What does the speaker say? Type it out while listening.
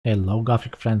Hello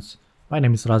Gothic friends, my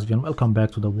name is Razvi and welcome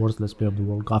back to the worst let's play of the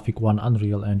world, Gothic 1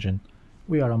 Unreal Engine.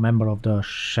 We are a member of the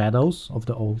Shadows of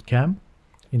the Old Camp.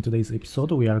 In today's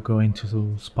episode we are going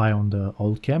to spy on the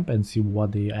Old Camp and see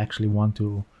what they actually want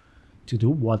to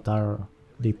do, what are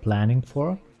they planning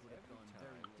for.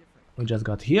 We just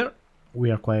got here, we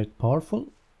are quite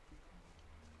powerful.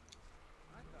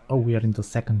 Oh, we are in the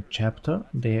second chapter,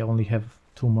 they only have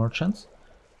 2 merchants.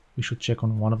 We should check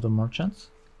on one of the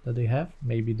merchants that they have,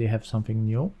 maybe they have something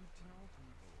new.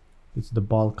 It's the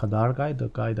Bal Kadar guy, the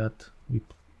guy that we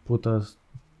put a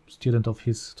student of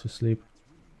his to sleep.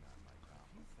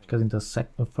 Because in the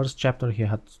first chapter he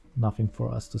had nothing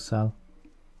for us to sell.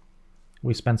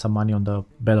 We spent some money on the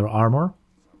better armor.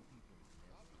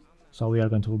 So we are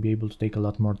going to be able to take a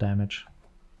lot more damage.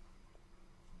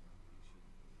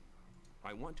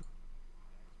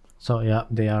 So yeah,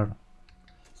 they are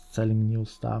selling new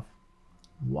stuff.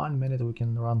 1 minute we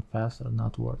can run faster,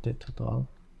 not worth it at all.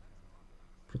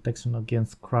 Protection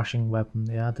against crushing weapon.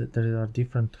 Yeah, there are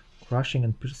different crushing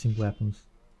and piercing weapons.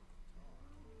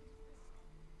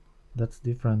 That's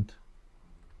different.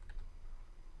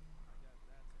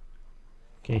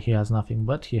 Okay, he has nothing,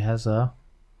 but he has a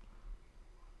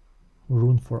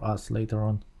rune for us later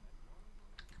on.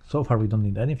 So far we don't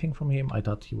need anything from him. I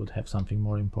thought he would have something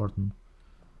more important.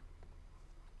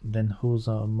 Then who's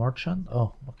a merchant?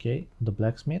 Oh, okay, the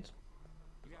blacksmith.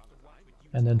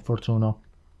 And then Fortuno.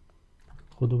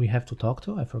 Who do we have to talk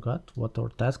to? I forgot what our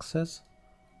task says.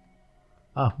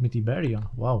 Ah, meet Iberian.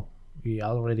 Wow, we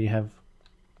already have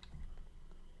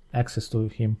access to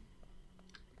him.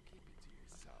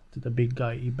 To the big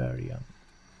guy Iberian.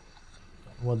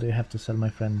 What do you have to sell, my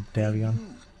friend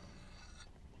Darian?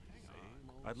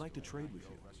 I'd like to trade with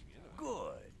you.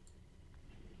 Good.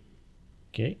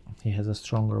 Okay, he has a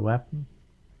stronger weapon.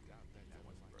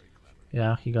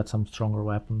 Yeah, he got some stronger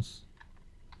weapons.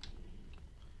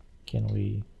 Can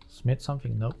we smith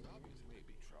something? Nope.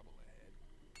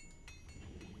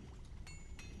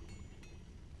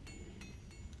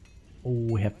 Oh,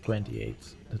 we have 28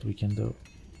 that we can do.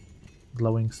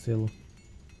 Glowing steel.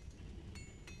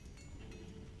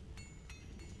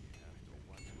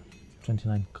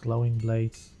 $29 glowing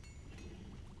blades.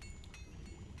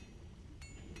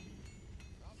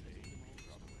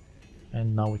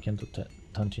 And now we can do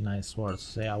 29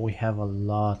 swords. Yeah, we have a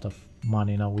lot of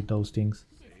money now with those things.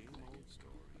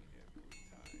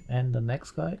 And the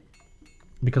next guy,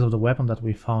 because of the weapon that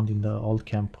we found in the old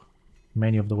camp,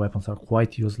 many of the weapons are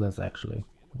quite useless actually,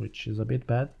 which is a bit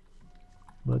bad,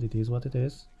 but it is what it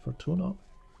is. Fortuno,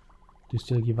 do you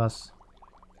still give us?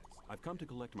 I've come to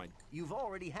collect my. You've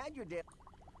already had your day.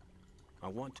 I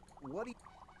want. What do you...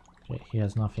 Okay, he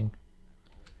has nothing,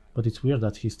 but it's weird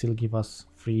that he still give us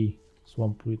free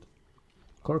swamp weed.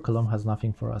 Corculum has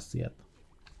nothing for us yet.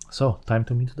 So, time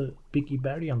to meet the big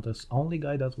Iberian, the only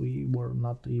guy that we were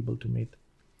not able to meet.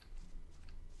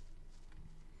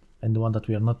 And the one that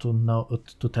we are not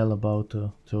to tell about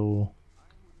to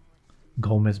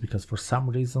Gomez, because for some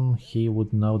reason he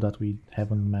would know that we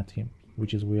haven't met him,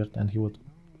 which is weird, and he would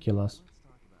kill us.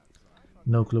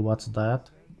 No clue what's that,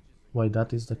 why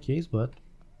that is the case, but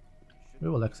we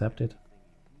will accept it.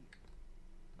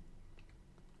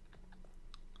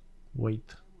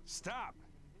 Wait. Stop!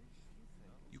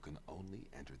 You can only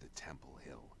enter the Temple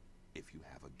Hill if you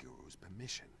have a guru's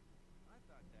permission.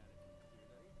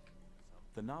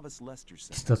 The novice Lester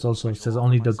said. That also says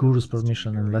only the guru's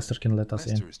permission, and Lester can let us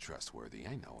in. Lester is trustworthy,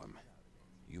 I know him.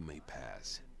 You may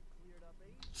pass.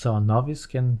 So a novice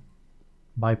can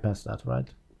bypass that, right?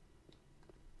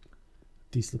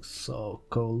 This looks so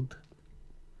cold.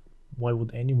 Why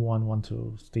would anyone want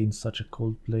to stay in such a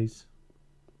cold place?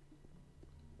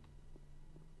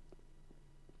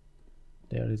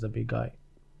 There is a big guy.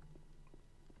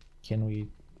 Can we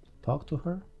talk to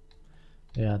her?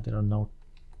 Yeah, there are no...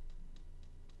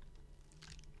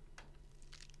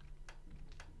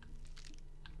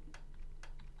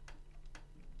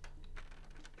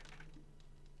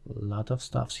 A lot of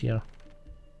stuffs here.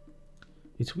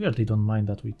 It's weird they don't mind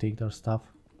that we take their stuff.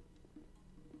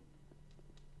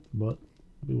 But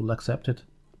we will accept it.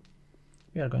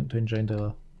 We are going to enjoy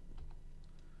the...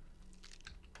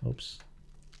 Oops.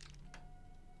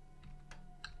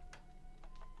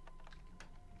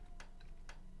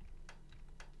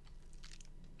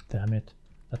 Damn it.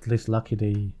 At least lucky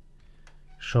they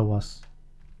show us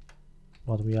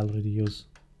what we already use.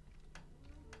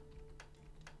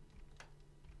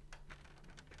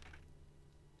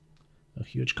 A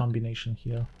huge combination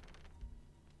here.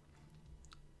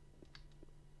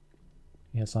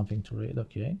 He has something to read,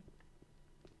 okay.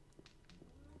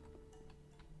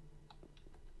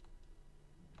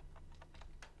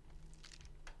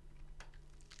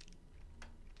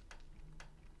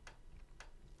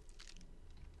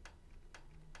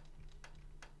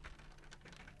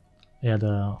 Yeah,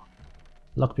 the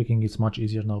lockpicking is much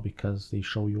easier now because they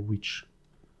show you which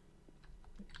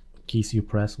keys you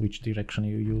press, which direction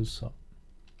you use. So,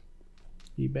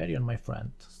 Iberian, my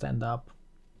friend, stand up.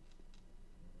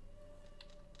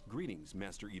 Greetings,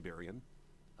 Master Iberian.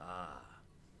 Ah,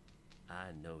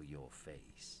 I know your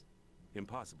face.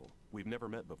 Impossible. We've never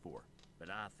met before. But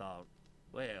I thought,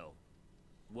 well,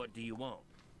 what do you want?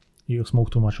 You smoke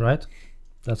too much, right?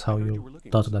 That's how I heard you you were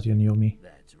looking thought for that you knew me.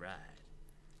 That's right.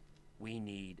 We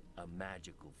need a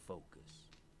magical focus.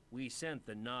 We sent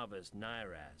the novice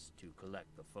Nyras to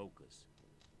collect the focus,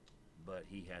 but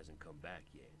he hasn't come back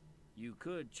yet. You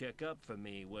could check up for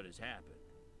me what has happened.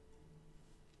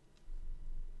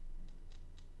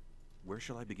 Where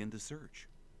shall I begin to search?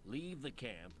 Leave the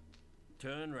camp,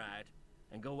 turn right,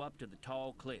 and go up to the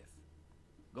tall cliff.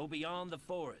 Go beyond the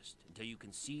forest until you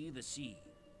can see the sea.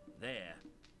 There,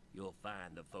 you'll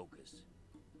find the focus.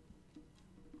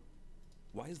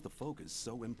 Why is the focus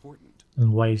so important?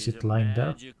 And why is It it lying a there?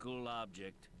 magical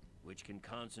object which can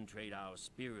concentrate our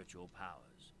spiritual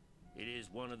powers. It is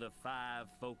one of the 5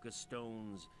 focus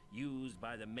stones used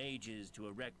by the mages to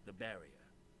erect the barrier.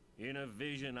 In a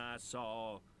vision I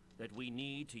saw that we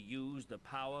need to use the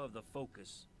power of the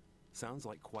focus. Sounds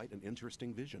like quite an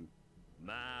interesting vision.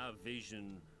 My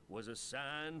vision was a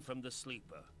sign from the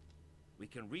sleeper. We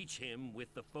can reach him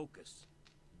with the focus.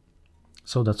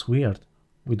 So that's weird.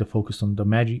 With the focus on the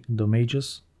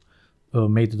mages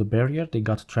made the barrier, they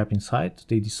got trapped inside.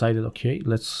 They decided, okay,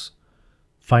 let's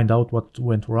find out what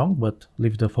went wrong, but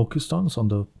leave the focus stones on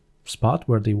the spot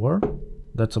where they were.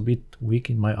 That's a bit weak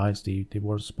in my eyes. They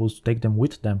were supposed to take them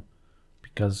with them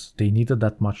because they needed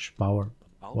that much power.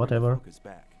 I'll Whatever. bring the focus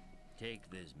back. Take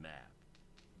this map.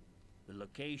 The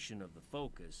location of the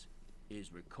focus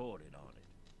is recorded on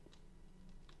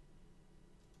it.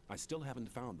 I still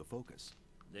haven't found the focus.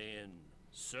 Then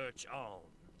search on.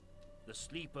 The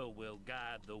sleeper will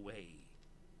guide the way.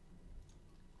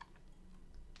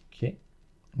 Okay,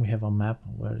 we have a map.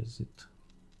 Where is it?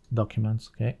 Documents.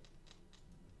 Okay.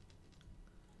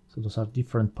 So those are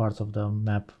different parts of the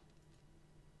map.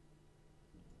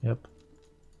 Yep.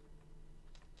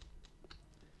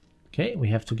 Okay, we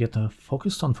have to get a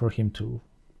focus stone for him to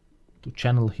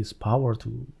channel his power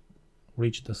to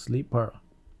reach the sleeper.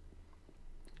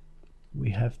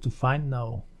 We have to find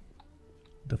now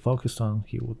the focus stone.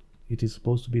 It is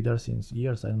supposed to be there since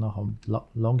years. I don't know how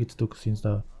long it took since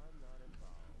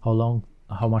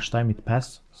how much time it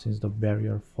passed since the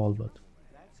barrier fall, but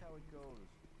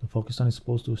the focus stone is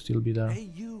supposed to still be there. Hey,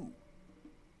 you!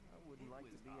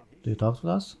 Do you talk to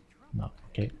us? No.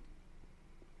 Okay.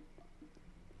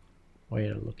 Why are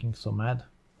you looking so mad,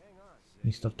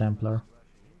 Mr. Templar?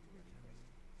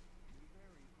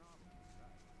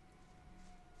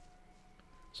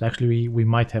 So actually we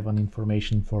might have an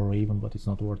information for Raven, but it's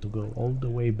not worth to go all the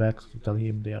way back to tell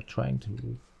him they are trying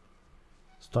to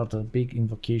start a big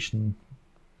invocation,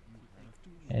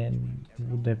 and it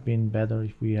would have been better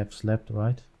if we have slept,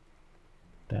 right?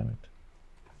 Damn it.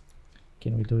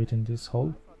 Can we do it in this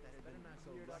hole?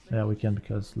 Yeah, we can,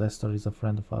 because Lester is a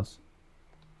friend of us.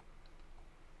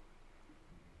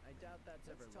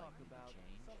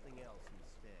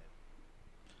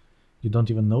 You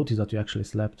don't even notice that you actually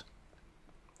slept.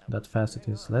 That fast it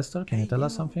is. Lester, can you tell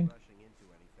us something?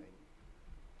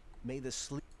 May the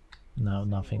sleep. No,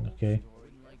 nothing, okay.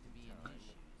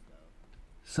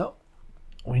 So,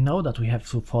 we know that we have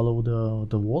to follow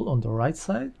the wall on the right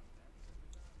side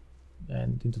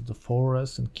and into the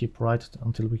forest and keep right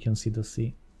until we can see the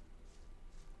sea.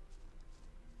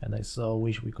 And I so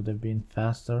wish we could have been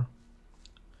faster.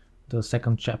 The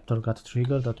second chapter got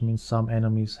triggered. That means some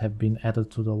enemies have been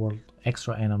added to the world,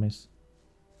 extra enemies.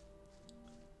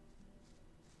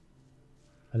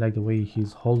 I like the way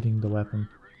he's holding the weapon.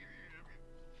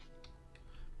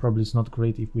 Probably it's not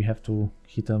great if we have to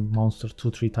hit a monster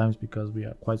 2-3 times because we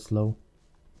are quite slow.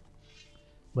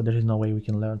 But there is no way we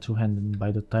can learn two-handed, and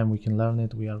by the time we can learn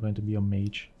it, we are going to be a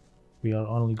mage. We are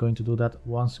only going to do that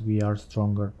once we are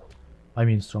stronger. I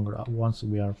mean stronger, once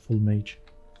we are full mage.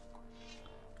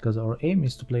 Because our aim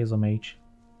is to play as a mage.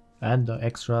 And the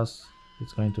extras,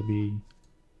 it's going to be...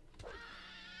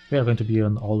 We are going to be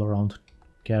an all-around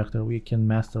character. We can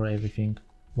master everything.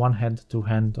 One hand, two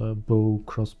hand, bow,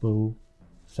 crossbow,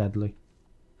 sadly.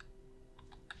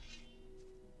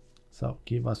 So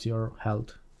give us your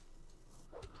health.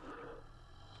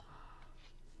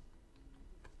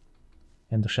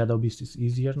 And the Shadow Beast is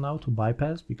easier now to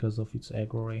bypass because of its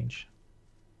aggro range.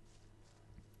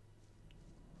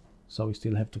 So we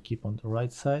still have to keep on the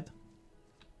right side.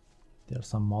 There are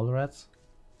some mole rats.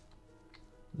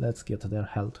 Let's get their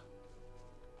health.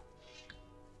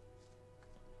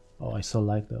 Oh, I so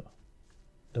like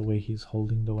The way he's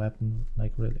holding the weapon,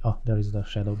 like really. Oh, there is the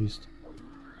shadow beast.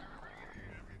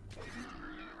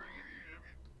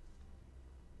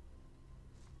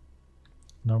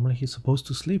 Normally he's supposed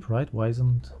to sleep, right? Why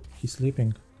isn't he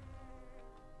sleeping?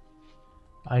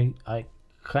 I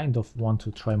kind of want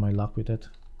to try my luck with it,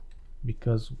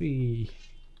 because we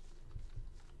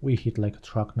hit like a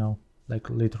truck now, like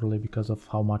literally because of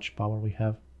how much power we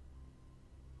have.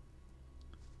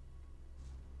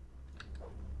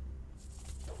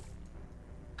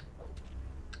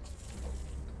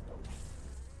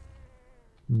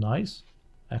 Nice.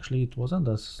 Actually, it wasn't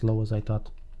as slow as I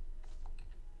thought.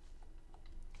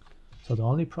 So the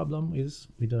only problem is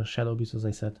with the shadow beast, as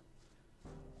I said,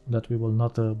 that we will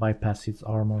not bypass its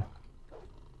armor.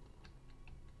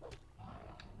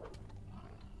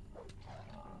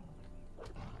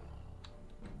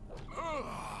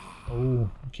 Oh,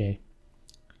 okay.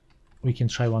 We can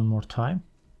try one more time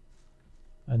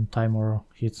and time our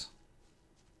hits.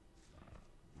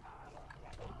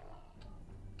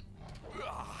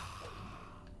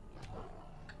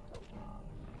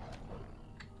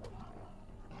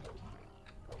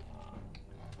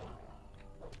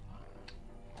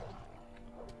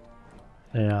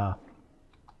 Yeah,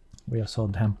 we are so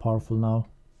damn powerful now,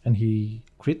 and he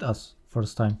crit us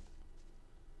first time.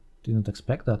 Didn't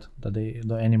expect that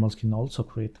the animals can also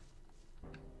crit.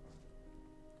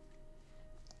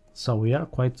 So we are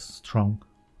quite strong.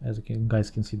 As you guys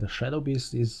can see, the shadow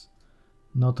beast is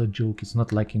not a joke. It's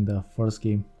not like in the first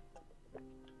game.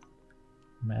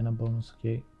 Mana bonus,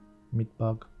 okay. Meat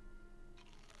bug.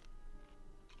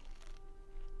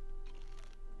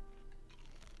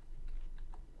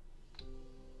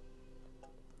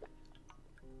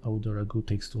 Oh, the ragu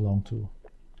takes too long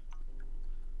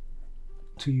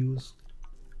to use.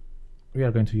 We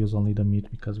are going to use only the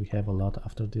meat because we have a lot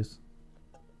after this.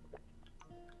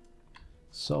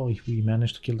 So if we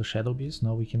manage to kill the shadow beast,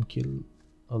 now we can kill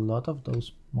a lot of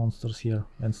those monsters here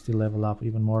and still level up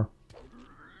even more.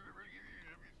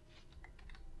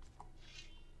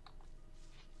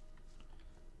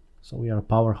 So we are a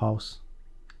powerhouse.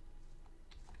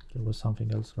 There was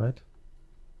something else, right?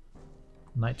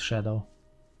 Night Shadow.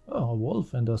 Oh, a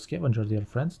wolf and a scavenger, they are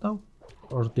friends now?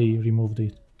 Or they removed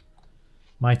it?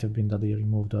 Might have been that they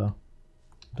removed the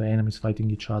enemies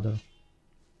fighting each other.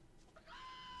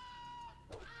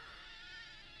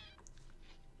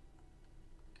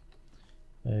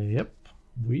 Yep,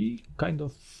 we kind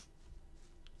of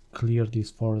cleared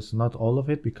this forest. Not all of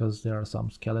it, because there are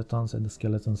some skeletons, and the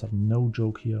skeletons are no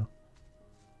joke here.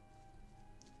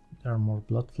 There are more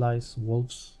bloodflies,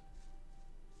 wolves.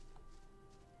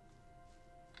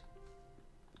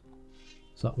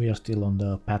 So we are still on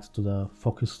the path to the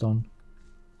focus stone.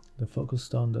 The focus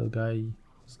stone, the guy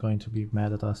is going to be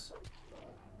mad at us.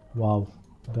 Wow,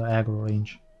 the aggro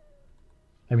range.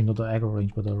 I mean, not the aggro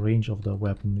range, but the range of the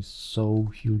weapon is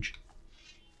so huge.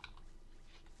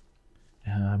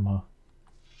 And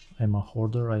I'm a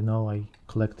hoarder, I know, I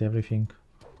collect everything.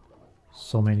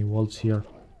 So many wolves here.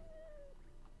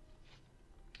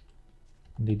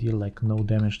 They deal like no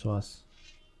damage to us.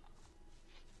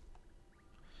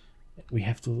 We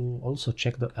have to also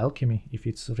check the alchemy, if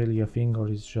it's really a thing or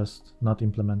it's just not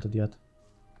implemented yet.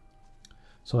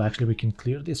 So actually we can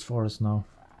clear this forest now.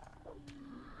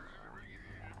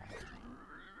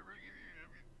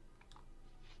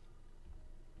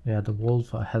 Yeah, the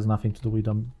wolf has nothing to do with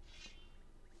them.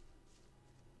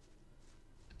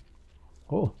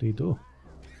 Oh, they do.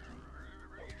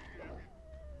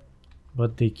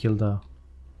 But they kill the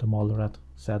mole rat,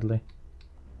 sadly.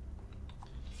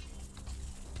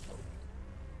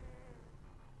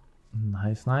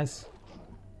 Nice, nice.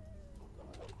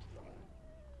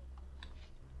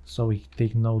 So we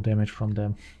take no damage from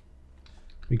them.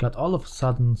 We got all of a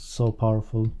sudden so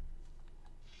powerful.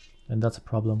 And that's a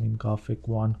problem in Gothic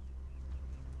 1.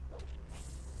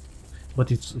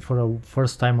 But it's, for a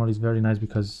first timer, it's very nice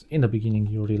because in the beginning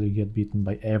you really get beaten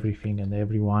by everything and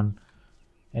everyone.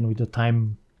 And with the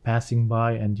time passing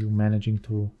by and you managing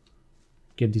to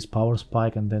get this power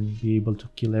spike and then be able to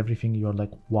kill everything, you're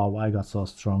like, wow, I got so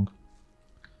strong.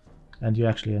 And you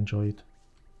actually enjoy it.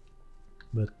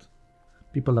 But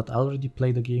people that already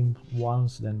play the game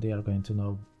once, then they are going to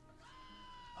know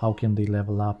how can they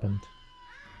level up,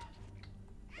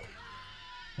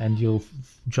 and you'll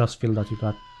just feel that you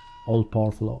got all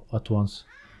powerful at once.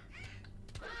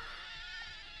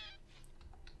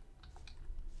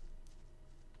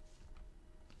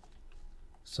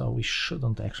 So we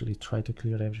shouldn't actually try to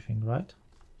clear everything, right?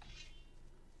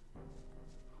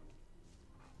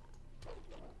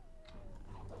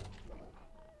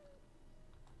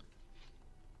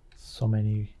 So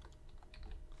many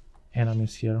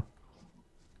enemies here.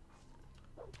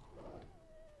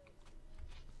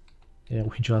 Yeah,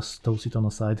 we just toss it on the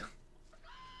side.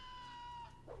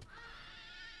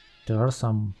 There are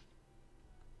some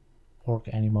orc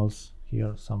animals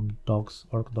here, some dogs,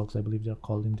 orc dogs I believe they're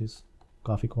called in this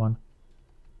Gothic one.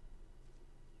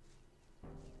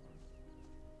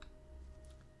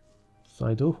 So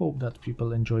I do hope that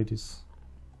people enjoy this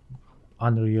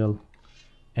Unreal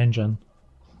engine,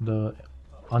 the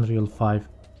Unreal 5.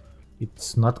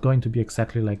 It's not going to be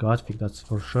exactly like Gothic, that's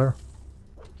for sure.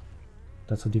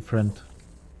 That's a different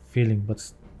feeling,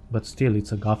 but still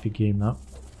it's a Gothic game now.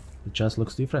 It just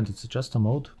looks different, it's just a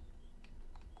mode.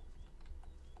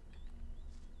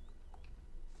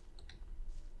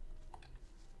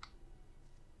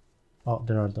 Oh,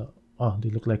 there are the... oh, they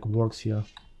look like works here.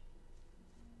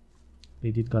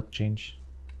 They did got change.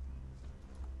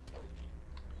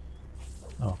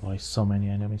 Oh boy, so many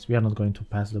enemies. We are not going to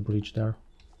pass the bridge there.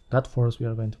 That forest we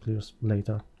are going to clear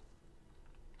later.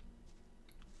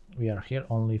 We are here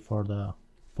only for the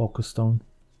focus stone.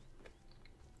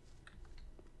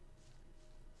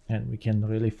 And we can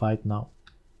really fight now.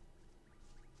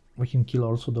 We can kill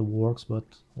also the works, but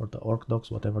or the orc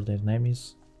dogs, whatever their name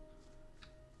is.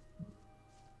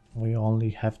 We only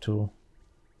have to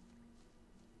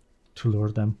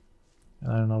lure them.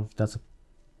 I don't know if that's a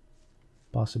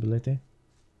possibility.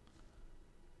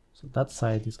 So that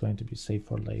side is going to be safe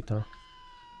for later,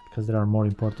 because there are more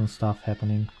important stuff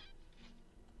happening.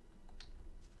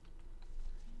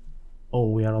 Oh,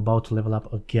 we are about to level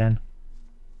up again.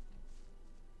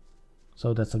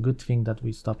 So that's a good thing that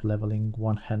we stopped leveling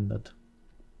one-handed.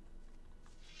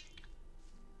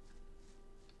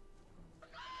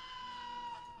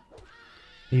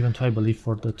 Even though I believe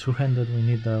for the two-handed we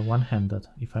need the one-handed,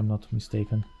 if I'm not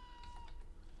mistaken.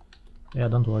 Yeah,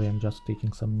 don't worry, I'm just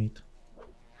taking some meat.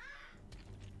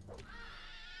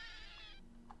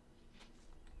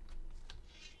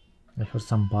 I heard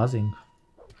some buzzing.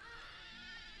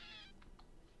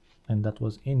 And that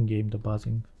was in-game, the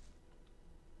buzzing.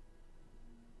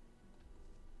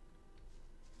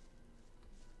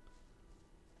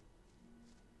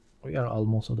 We are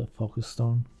almost at the focus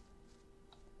stone.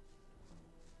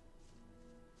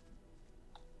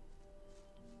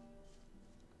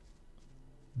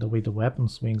 The way the weapon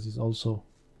swings is also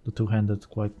the two-handed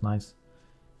quite nice.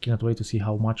 Cannot wait to see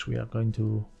how much we are going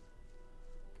to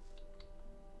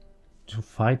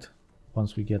fight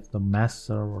once we get the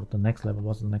master or the next level.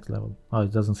 What's the next level? Oh,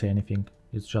 it doesn't say anything.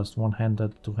 It's just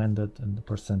one-handed, two-handed and the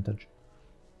percentage.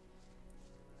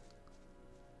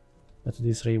 At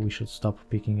this rate we should stop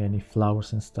picking any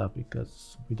flowers and stuff,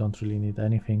 because we don't really need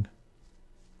anything.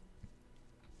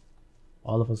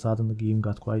 All of a sudden the game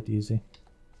got quite easy.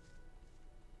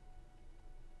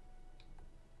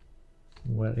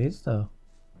 Where is the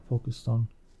focus stone?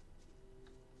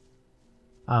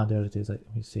 Ah, there it is,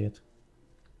 we see it.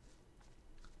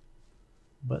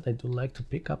 But I do like to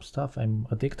pick up stuff, I'm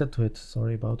addicted to it,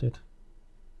 sorry about it.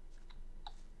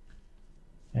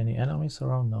 Any enemies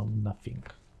around? No, nothing.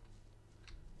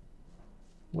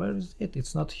 Where is it?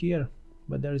 It's not here,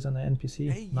 but there is an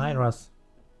NPC, Hey, Nairas.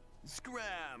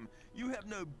 Scram! You have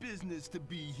no business to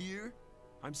be here.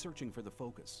 I'm searching for the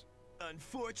focus.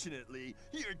 Unfortunately,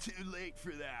 you're too late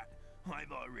for that.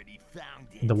 I've already found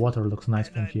it. The water looks nice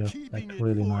and from I'm here, keeping like it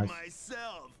really for nice.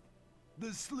 myself.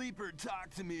 The sleeper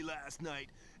talked to me last night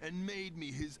and made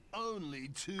me his only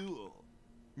tool.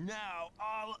 Now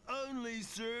I'll only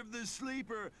serve the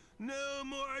sleeper. No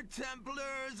more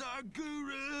Templars or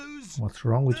gurus. What's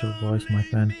wrong with your voice, my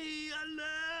friend? Me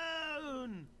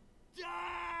alone.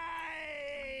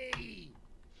 Die!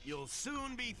 You'll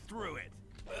soon be through it.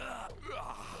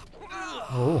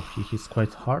 Oh, he hits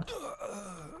quite hard.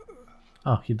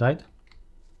 Oh, he died?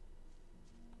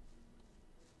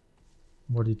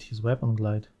 Where did his weapon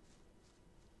glide?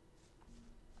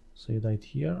 So he died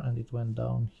here and it went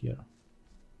down here.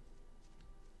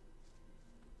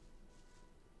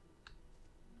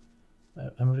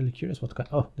 I'm really curious what kind...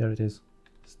 oh, there it is.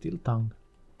 Steel tongue.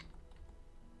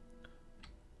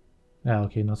 Yeah,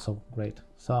 okay, not so great.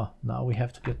 So, now we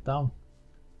have to get down.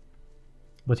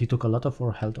 But he took a lot of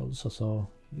our health also, so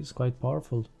he's quite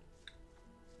powerful.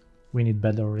 We need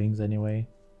better rings anyway.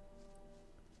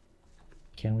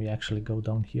 Can we actually go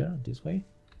down here, this way?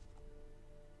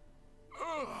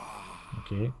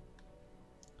 Okay.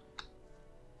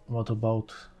 What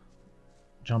about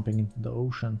jumping into the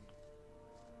ocean?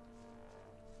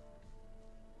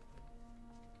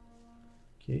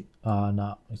 Okay,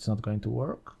 no, it's not going to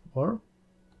work, or?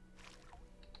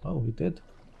 Oh, it did.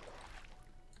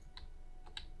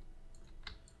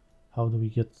 How do we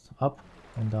get up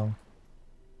and down?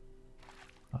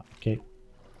 Okay,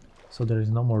 so there is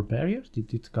no more barriers.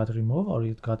 Did it got removed or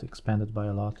it got expanded by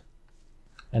a lot?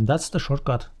 And that's the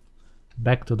shortcut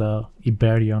back to the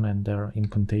Iberian and their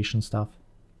incantation stuff.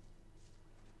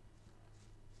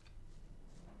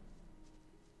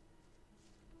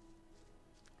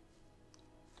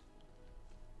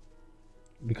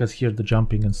 Because here the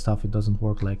jumping and stuff, it doesn't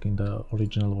work like in the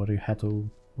original where you had to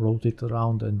rotate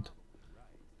around and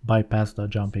bypass the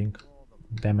jumping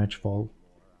damage fall.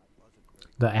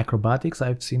 The acrobatics,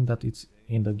 I've seen that it's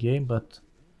in the game, but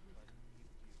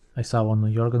I saw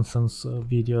on Jorgensen's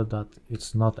video that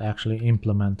it's not actually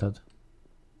implemented.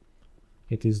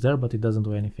 It is there, but it doesn't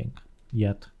do anything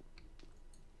yet.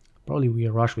 Probably we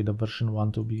rush with the version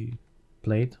 1 to be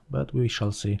played, but we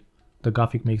shall see. The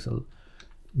Gothic makes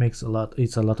a lot.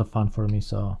 It's a lot of fun for me,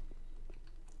 so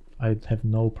I'd have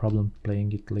no problem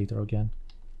playing it later again.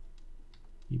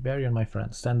 Iberian, my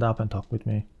friend, stand up and talk with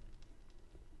me.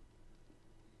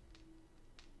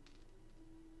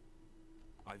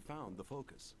 I found the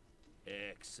focus.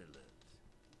 Excellent.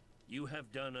 You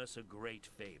have done us a great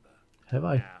favor. Have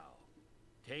I? Now,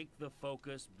 take the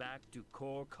focus back to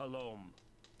Cor Colom.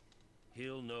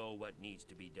 He'll know what needs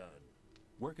to be done.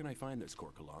 Where can I find this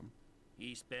Corcolom?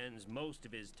 He spends most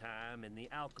of his time in the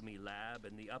alchemy lab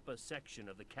in the upper section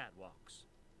of the catwalks.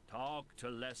 Talk to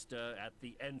Lester at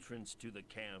the entrance to the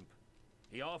camp.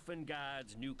 He often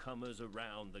guides newcomers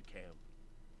around the camp.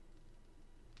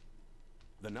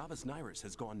 The novice Nyrus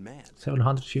has gone mad.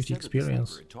 750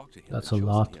 experience. That's a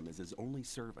lot. Him as his only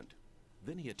servant.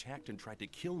 Then he attacked and tried to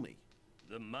kill me.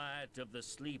 The might of the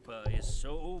sleeper is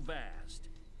so vast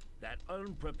that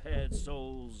unprepared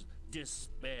souls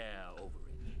despair over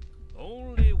it.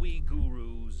 Only we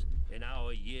gurus, in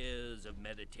our years of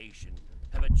meditation,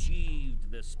 have achieved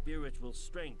the spiritual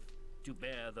strength to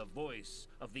bear the voice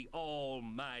of the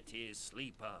almighty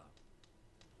sleeper.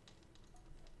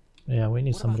 Yeah, we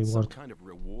need What some about reward. some kind of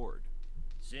reward?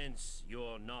 Since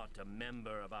you're not a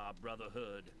member of our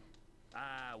Brotherhood,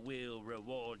 I will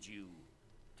reward you.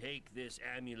 Take this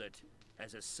amulet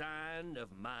as a sign of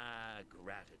my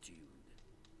gratitude.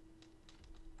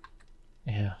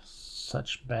 Yeah,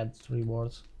 such bad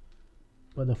rewards.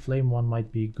 But the flame one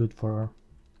might be good for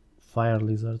fire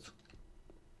lizards.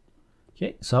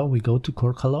 Okay, so we go to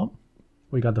Cor Colom.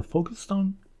 We got the focus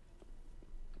stone.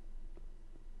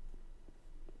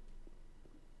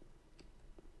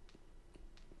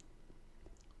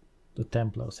 The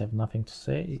Templars have nothing to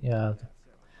say. Yeah,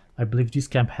 I believe this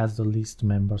camp has the least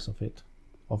members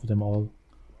of them all.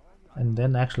 And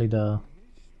then actually the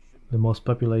most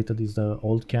populated is the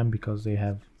old camp, because they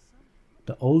have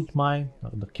the old mine,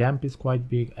 the camp is quite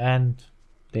big, and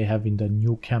they have in the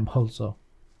new camp also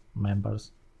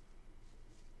members.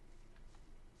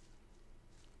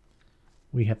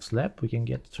 We have slab, we can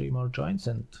get 3 more joints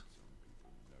and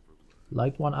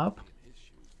light one up,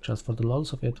 just for the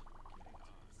lols of it.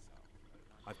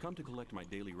 I've come to collect my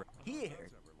daily Here.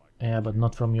 Yeah, but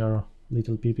not from your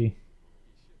little peepee.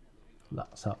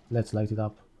 So let's light it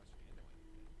up.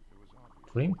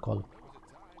 Dream call.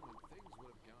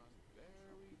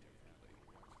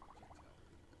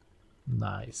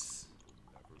 Nice.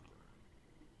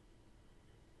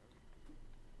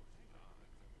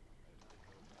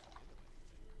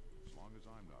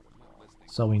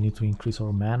 So we need to increase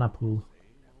our mana pool,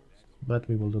 but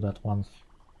we will do that once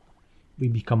we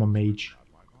become a mage.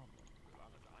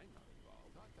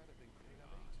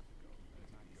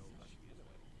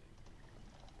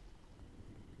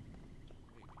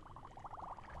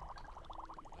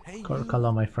 Hey,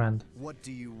 Korkala, my friend. What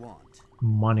do you want?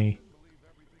 Money.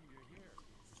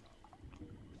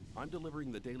 I'm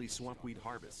delivering the daily swampweed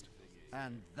harvest.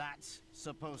 And that's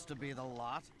supposed to be the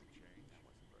lot?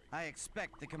 I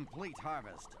expect the complete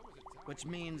harvest, which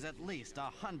means at least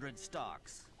 100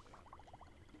 stalks.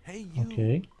 Hey, you.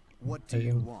 Okay. What do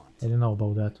you want? I didn't know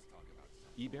about that.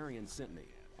 Iberian sent me.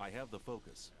 I have the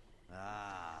focus.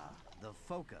 Ah, the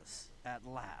focus, at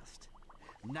last.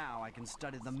 Now I can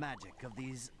study the magic of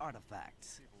these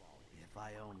artifacts. If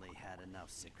I only had enough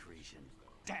secretion.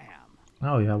 Damn!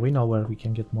 Oh yeah, we know where we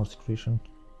can get more secretion.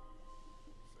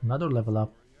 Another level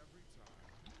up.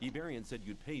 Iberian said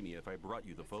you'd pay me if I brought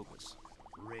you the focus.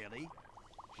 Really?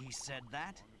 He said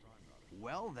that?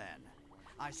 Well then,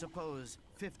 I suppose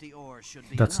 50 ores should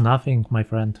be That's enough. nothing, my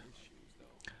friend.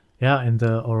 Yeah, and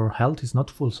our health is not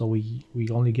full, so we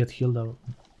only get healed a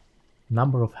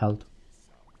number of health.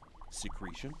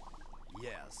 Secretion?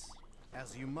 Yes.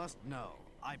 As you must know,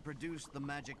 I produced the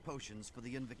magic potions for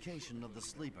the invocation of the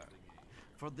sleeper.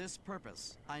 For this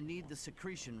purpose, I need the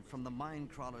secretion from the mine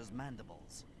crawler's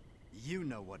mandibles. You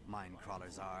know what mine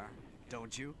crawlers are,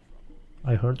 don't you?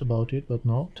 I heard about it, but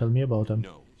no, tell me about them.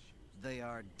 No. They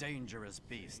are dangerous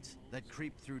beasts that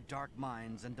creep through dark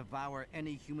mines and devour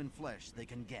any human flesh they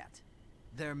can get.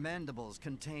 Their mandibles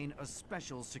contain a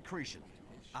special secretion.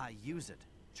 I use it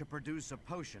to produce a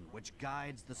potion which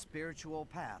guides the spiritual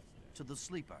path to the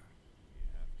sleeper.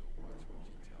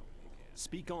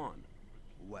 Speak on.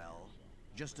 Well,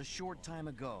 just a short time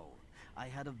ago, I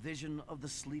had a vision of the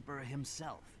sleeper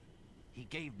himself. He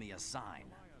gave me a sign.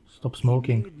 Stop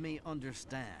smoking. He made me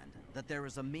understand that there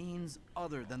is a means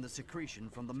other than the secretion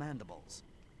from the mandibles.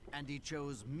 And he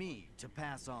chose me to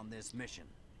pass on this mission.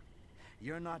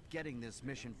 You're not getting this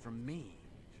mission from me.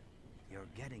 You're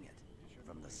getting it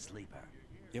from the sleeper.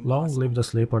 Long live the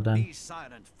sleeper then. Be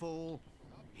silent, fool.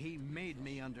 He made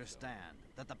me understand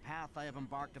that the path I have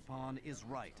embarked upon is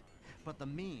right, but the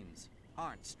means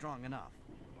aren't strong enough.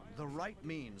 The right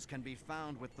means can be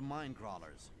found with the mine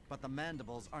crawlers, but the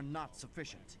mandibles are not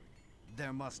sufficient.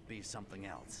 There must be something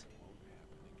else.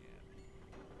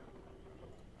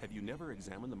 Have you never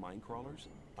examined the mine crawlers?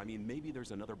 I mean, maybe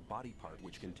there's another body part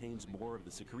which contains more of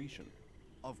the secretion.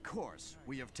 Of course,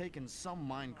 we have taken some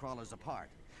mine crawlers apart,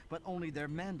 but only their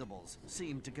mandibles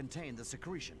seem to contain the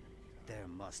secretion. There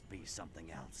must be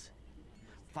something else.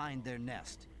 Find their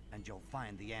nest, and you'll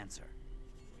find the answer.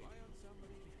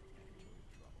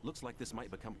 Looks like this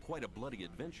might become quite a bloody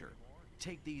adventure.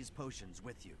 Take these potions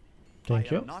with you. Thank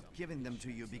I you. am not giving them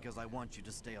to you because I want you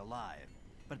to stay alive,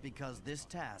 but because this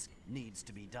task needs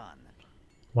to be done.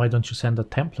 Why don't you send a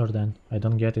Templar then? I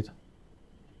don't get it.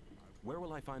 Where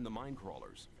will I find the mine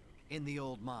crawlers? In the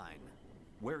old mine.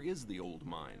 Where is the old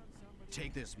mine?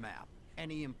 Take this map.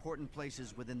 Any important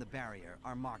places within the barrier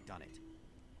are marked on it.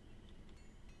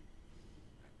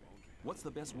 What's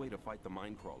the best way to fight the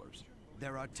mine crawlers?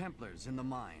 There are Templars in the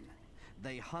mine.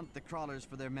 They hunt the crawlers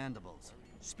for their mandibles.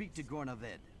 Speak to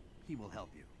Gornavid. He will help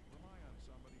you.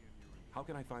 How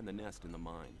can I find the nest in the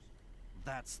mine?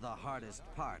 That's the hardest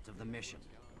part of the mission.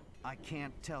 I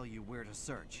can't tell you where to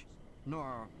search,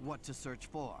 nor what to search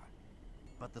for.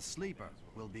 But the sleeper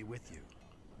will be with you.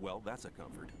 Well, that's a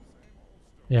comfort.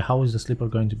 Yeah, how is the sleeper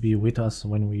going to be with us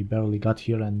when we barely got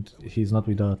here and he's not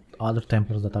with the other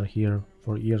Templars that are here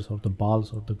for years, or the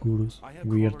Baals or the Gurus? I have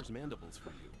Weird. crawlers' mandibles for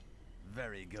you.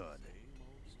 Very good.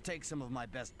 Take some of my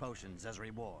best potions as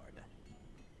reward.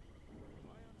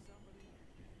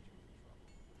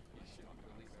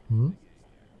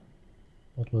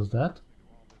 What was that?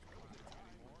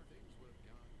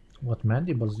 What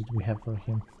mandibles did we have for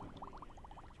him?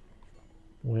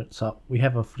 So we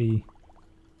have a free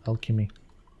alchemy.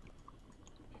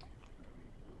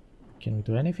 Can we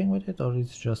do anything with it, or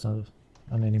it's just an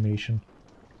animation?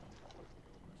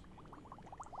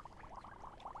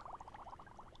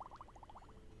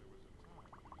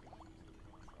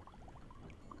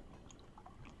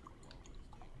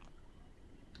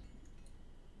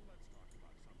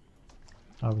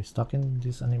 Are we stuck in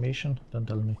this animation? Don't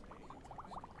tell me.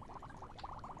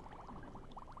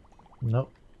 No.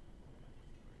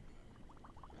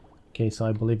 Okay, so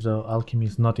I believe the alchemy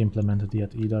is not implemented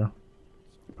yet either.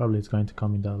 Probably it's going to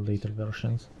come in the later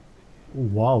versions. Ooh,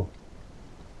 wow.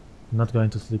 Not going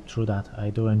to sleep through that. I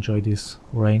do enjoy this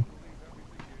rain.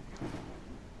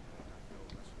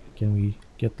 Can we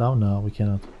get down? No, we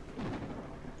cannot.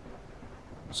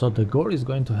 So the Gore is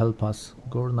going to help us.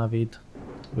 Gornavid.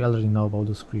 We already know about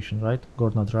the secretion, right?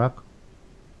 Gornadrak.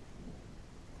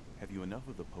 Have you enough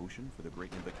of the potion for the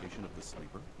great invocation of the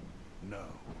sleeper? No,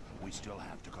 we still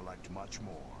have to collect much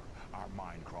more. Our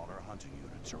minecrawler hunting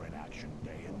units are in action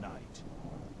day and night.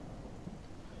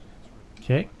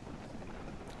 Okay.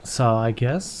 So I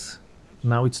guess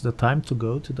now it's the time to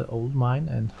go to the old mine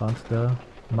and hunt the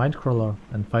minecrawler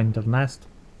and find their nest.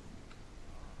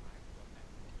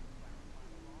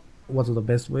 What's the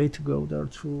best way to go there?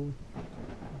 Through,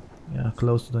 yeah,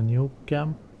 close to the new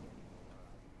camp,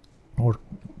 or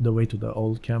the way to the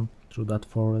old camp through that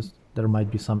forest? There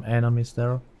might be some enemies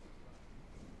there.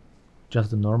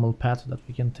 Just the normal path that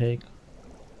we can take.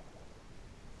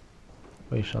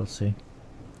 We shall see.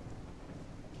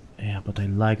 Yeah, but I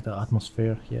like the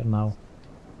atmosphere here now.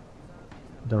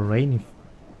 The rain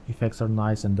effects are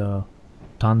nice, and the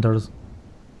thunders.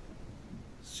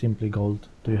 Simply gold.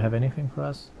 Do you have anything for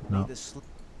us? No.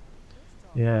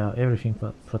 Yeah, everything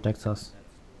protects us.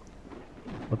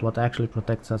 But what actually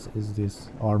protects us is this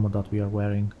armor that we are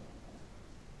wearing.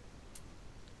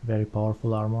 Very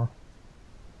powerful armor.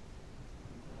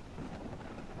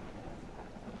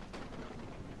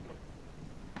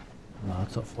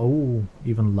 Lots of... oh,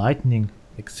 even lightning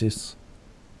exists.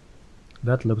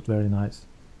 That looked very nice.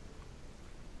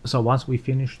 So once we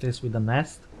finish this with the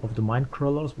nest of the mine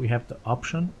crawlers, we have the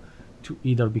option to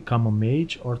either become a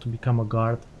mage or to become a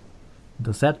guard.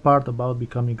 The sad part about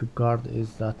becoming a guard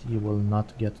is that you will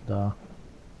not get the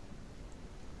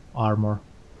armor,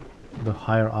 the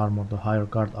higher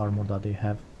guard armor that they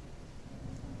have,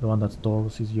 the one that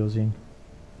Taurus is using.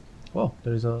 Oh,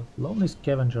 there is a lonely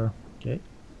scavenger. Okay,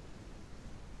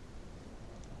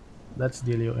 let's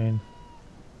deal you in.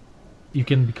 You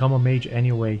can become a mage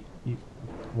anyway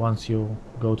once you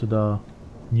go to the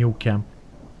new camp,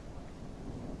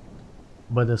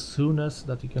 but the soonest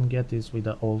that you can get is with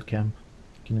the old camp.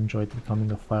 You can enjoy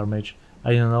becoming a fire mage.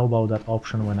 I didn't know about that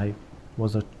option when I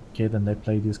was a kid and I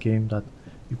played this game, that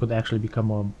you could actually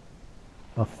become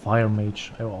a fire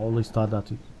mage. I always thought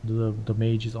that the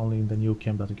mage is only in the new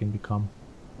camp that you can become.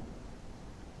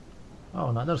 Oh,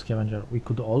 another scavenger. We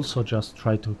could also just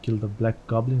try to kill the black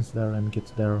goblins there and get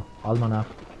their almanac.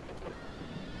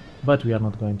 But we are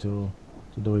not going to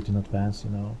do it in advance,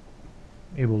 you know.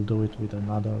 We will do it with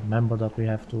another member that we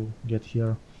have to get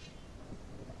here.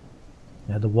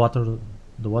 Yeah, the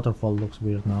waterfall looks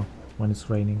weird now when it's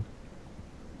raining.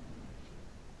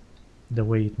 The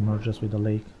way it merges with the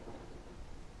lake.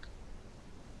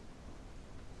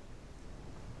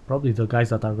 Probably the guys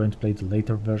that are going to play the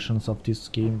later versions of this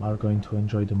game are going to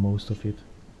enjoy the most of it.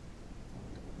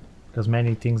 Because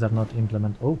many things are not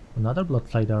implemented. Oh, another blood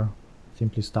slider.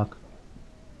 Simply stuck.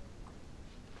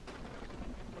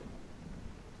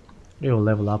 We will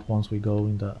level up once we go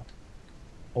in the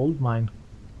old mine.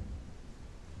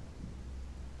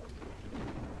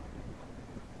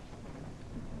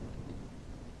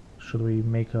 Should we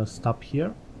make a stop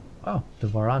here? Oh, the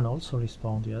Varan also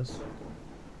respawned, yes.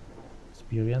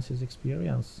 Experience is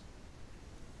experience.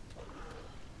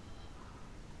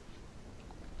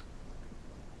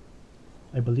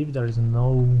 I believe there is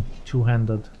no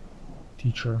two-handed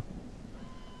teacher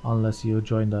unless you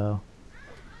join the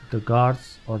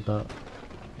guards or the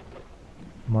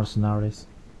mercenaries.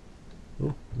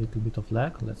 Oh, little bit of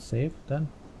lag. Let's save then.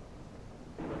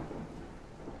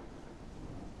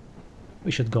 We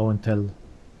should go and tell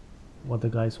what the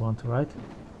guys want, right?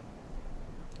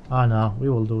 Ah, no, we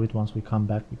will do it once we come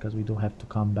back, because we do have to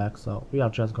come back. So we are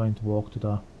just going to walk to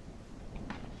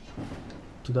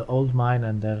the old mine,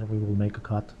 and there we will make a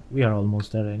cut. We are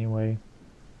almost there anyway.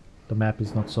 The map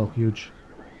is not so huge.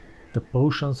 The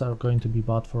potions are going to be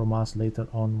bought from us later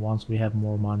on once we have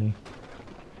more money.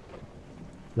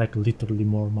 Like literally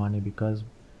more money, because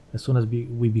as soon as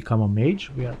we become a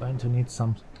mage, we are going to need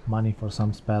some money for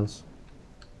some spells.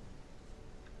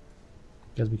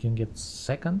 Because we can get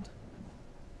second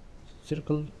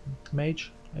circle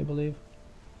mage, I believe.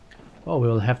 Oh, we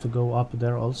will have to go up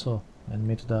there also and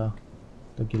meet the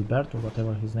Gilbert, or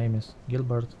whatever his name is.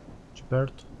 Gilbert,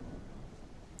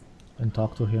 and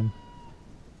talk to him.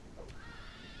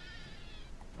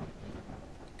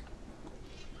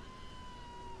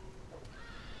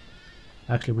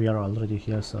 Actually, we are already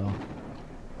here, so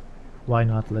why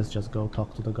not? Let's just go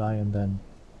talk to the guy and then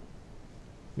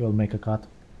we'll make a cut.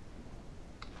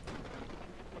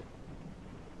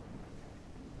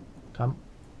 Come.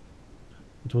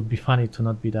 It would be funny to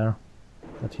not be there,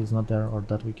 that he's not there, or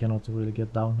that we cannot really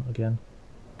get down again.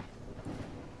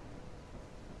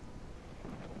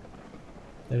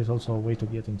 There is also a way to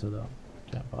get into the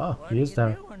camp. Ah, he is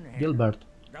there. Gilbert.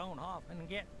 Don't often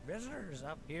get visitors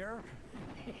up here.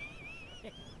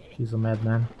 He's a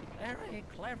madman. Very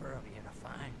clever of you to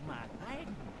find my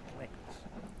hiding place.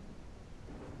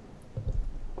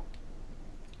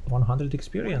 100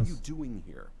 experience. What are you doing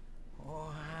here?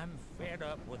 Oh, I'm fed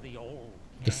up with the old.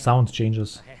 The sound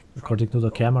changes according to the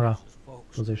camera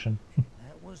position.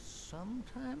 That was some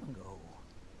time ago.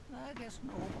 I guess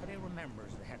nobody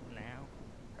remembers that now.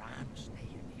 I'm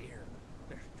staying here.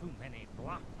 There's too many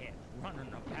blockheads running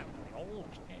about the old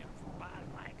camp for my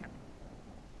liking.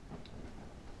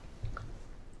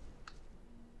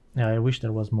 Yeah, I wish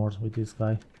there was more with this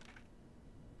guy.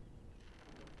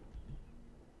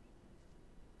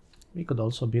 We could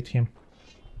also beat him.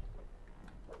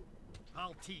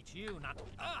 I'll teach you not to.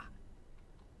 Ah!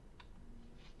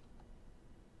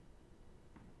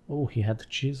 Oh, he had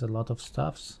cheese, a lot of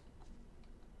stuffs.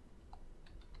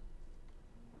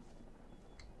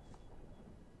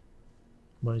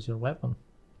 Where is your weapon?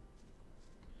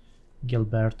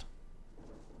 Gilbert.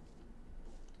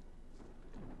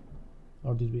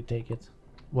 Or did we take it?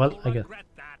 Well, I guess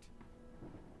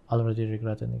already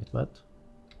regretting it, but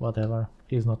whatever.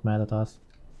 He's not mad at us.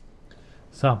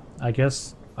 So, I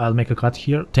guess I'll make a cut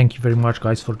here. Thank you very much,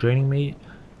 guys, for joining me.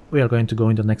 We are going to go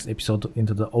in the next episode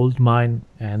into the old mine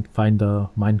and find the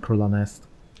minecrawler nest.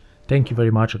 Thank you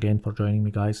very much again for joining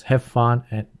me, guys. Have fun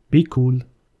and be cool.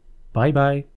 Bye bye.